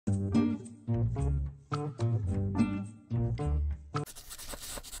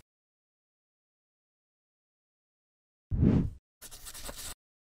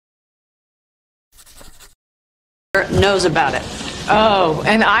knows about it. Oh,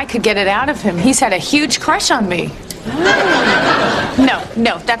 and I could get it out of him. He's had a huge crush on me.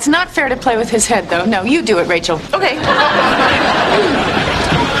 No, that's not fair to play with his head, though. No, you do it, Rachel. Okay.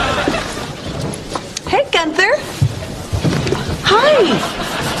 Hey, Gunther.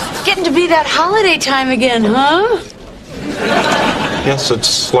 Hi. Getting to be that holiday time again, huh? Yes,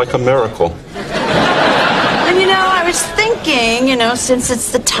 it's like a miracle. And I was thinking, since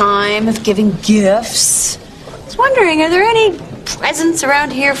it's the time of giving gifts, I was wondering, are there any presents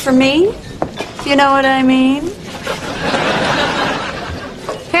around here for me? If you know what I mean.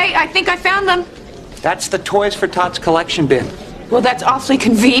 Hey, I think I found them. That's the Toys for Tots collection bin. Well, that's awfully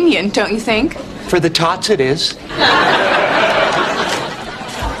convenient, don't you think? For the tots, it is.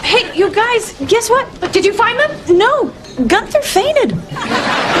 Hey, you guys, guess what? Did you find them? No, Gunther fainted.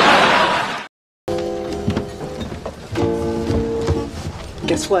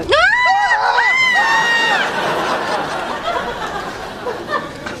 Guess what?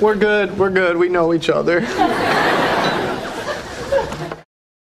 We're good. We know each other.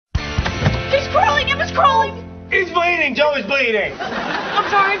 He's crawling, Emma's crawling! He's bleeding, Joey's bleeding. I'm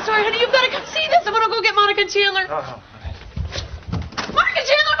sorry, honey, you've got to come see this. I'm gonna go get Monica and Chandler. Monica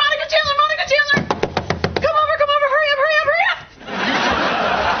Chandler! Come over, hurry up!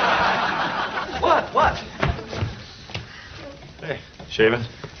 What? Hey, shaving?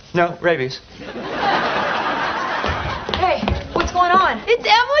 No, rabies. Hey, what's going on? It's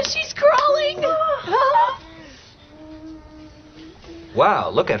Emma, she's crawling. Wow,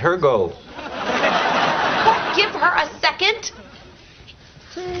 look at her go. Give her a second.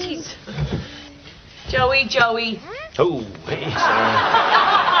 Jeez. Joey. Oh, hey, sorry.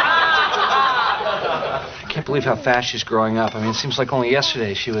 I can't believe how fast she's growing up. I mean, it seems like only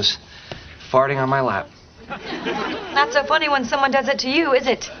yesterday she was farting on my lap. Not so funny when someone does it to you, is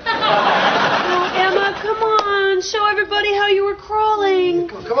it? Oh, Emma, come on. Show everybody how you were crawling.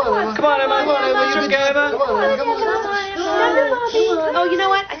 Come on, Emma. Come on, Emma. You okay, Emma? Come on, Emma. Oh, you know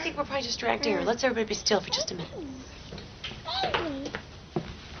what? I think we're probably just dragged here. Let's everybody be still for just a minute.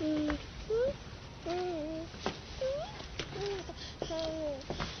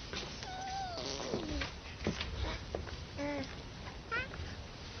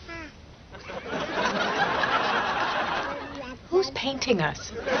 Who's painting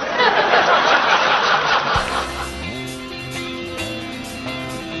us?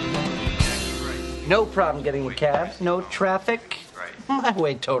 No problem getting the cabs. No traffic. My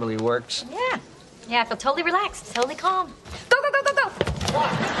way totally works. Yeah, I feel totally relaxed, totally calm. Go!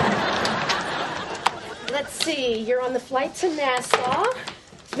 Let's see, you're on the flight to Nassau.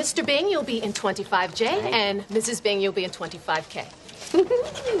 Mr. Bing, you'll be in 25J, and Mrs. Bing, you'll be in 25K.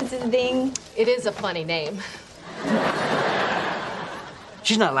 Mrs. Bing. It is a funny name.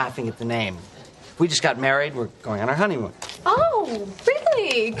 She's not laughing at the name. We just got married. We're going on our honeymoon. Oh,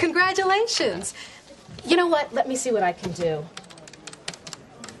 really? Congratulations. You know what? Let me see what I can do.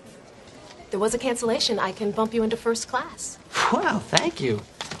 There was a cancellation. I can bump you into first class. Wow, thank you.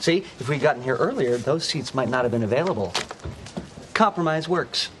 See, if we'd gotten here earlier, those seats might not have been available. Compromise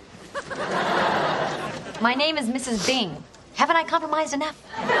works. My name is Mrs. Bing. Haven't I compromised enough?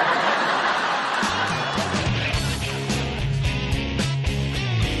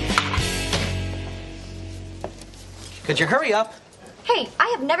 Could you hurry up? Hey, I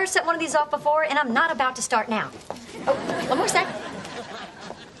have never set one of these off before, and I'm not about to start now. Oh, one more sec.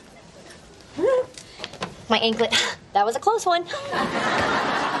 My anklet. That was a close one.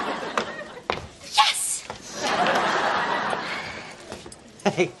 Yes!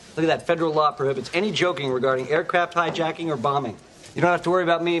 Hey, look at that. Federal law prohibits any joking regarding aircraft hijacking or bombing. You don't have to worry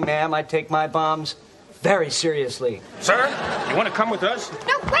about me, ma'am. I take my bombs very seriously. Sir, you want to come with us?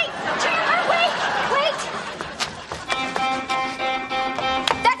 No, wait! Chandler, wait!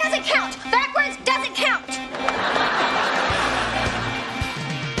 That doesn't count! Backwards doesn't count!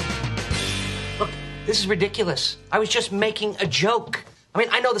 Look, this is ridiculous. I was just making a joke. I mean,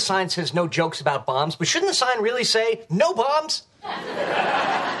 I know the sign says no jokes about bombs, but shouldn't the sign really say no bombs?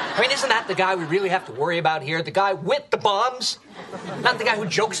 I mean, isn't that the guy we really have to worry about here? The guy with the bombs? Not the guy who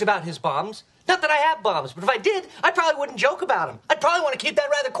jokes about his bombs. Not that I have bombs, but if I did, I probably wouldn't joke about them. I'd probably want to keep that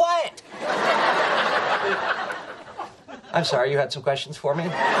rather quiet. I'm sorry, you had some questions for me?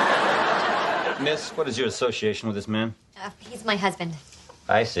 Miss, what is your association with this man? He's my husband.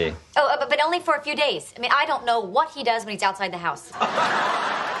 I see. Oh, but only for a few days. I mean, I don't know what he does when he's outside the house.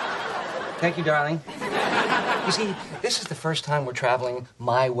 Thank you, darling. You see, this is the first time we're traveling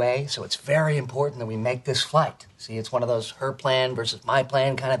my way, so it's very important that we make this flight. See, it's one of those her plan versus my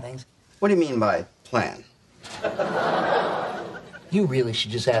plan kind of things. What do you mean by plan? You really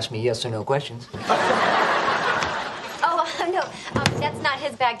should just ask me yes or no questions. That's not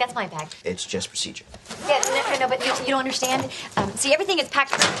his bag. That's my bag. It's just procedure. Yeah, no, but you don't understand. See, everything is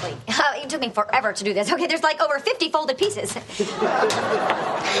packed perfectly. It took me forever to do this. Okay, there's like over 50 folded pieces.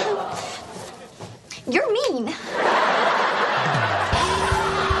 You're mean.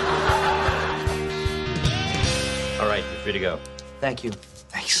 All right, you're free to go. Thank you.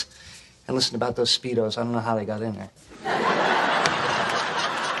 Thanks. And listen, about those Speedos, I don't know how they got in there.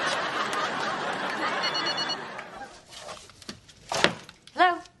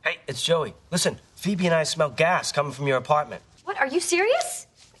 Hello? Hey, it's Joey. Listen, Phoebe and I smell gas coming from your apartment. What, are you serious?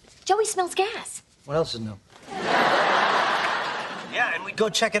 Joey smells gas. What else is new? Yeah, and we'd go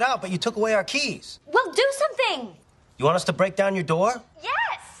check it out, but you took away our keys. Well, do something. You want us to break down your door?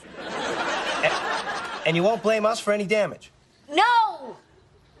 Yes. And you won't blame us for any damage? No.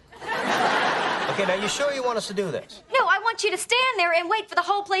 Okay, now you sure you want us to do this? No, I want you to stand there and wait for the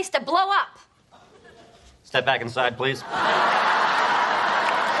whole place to blow up. Step back inside, please.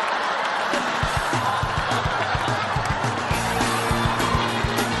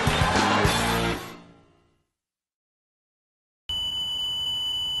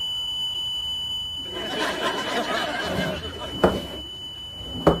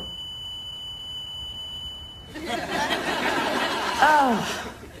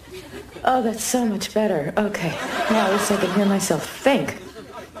 Oh, that's so much better. Okay, now at least I can hear myself think.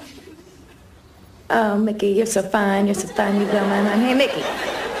 Oh, Mickey, you're so fine, you blow my mind. Hey, Mickey.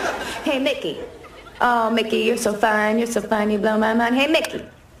 Hey, Mickey. Oh, Mickey, you're so fine, you blow my mind. Hey, Mickey.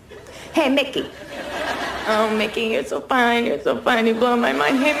 Hey, Mickey. Oh, Mickey, you're so fine, you blow my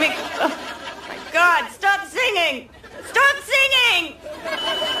mind. Hey, Mickey. Oh, my God, stop singing! Stop singing!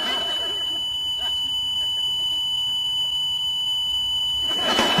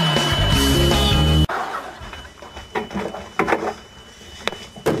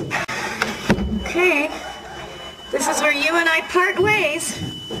 Okay, this is where you and I part ways,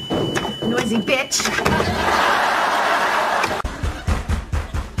 noisy bitch.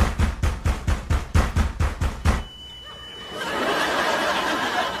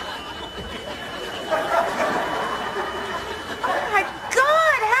 Oh my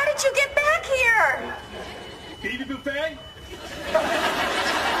God, how did you get back here? Phoebe buffet?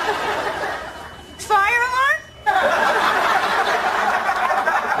 Fire alarm?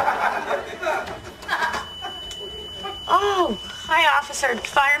 Oh, hi, officer.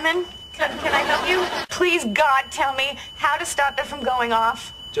 Fireman. Can I help you? Please, God, tell me how to stop it from going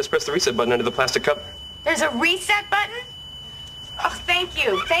off. Just press the reset button under the plastic cup. There's a reset button? Oh, thank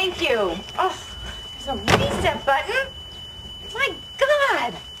you. Thank you. Oh, there's a reset button? My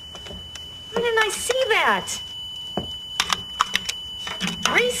God. Why didn't I see that?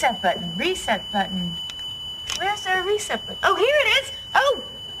 Reset button. Reset button. Where's our reset button? Oh, here it is. Oh.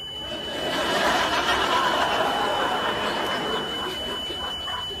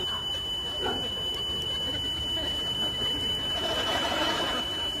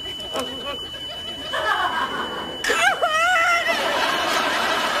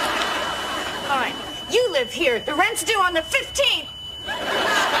 All right, you live here. The rent's due on the 15th.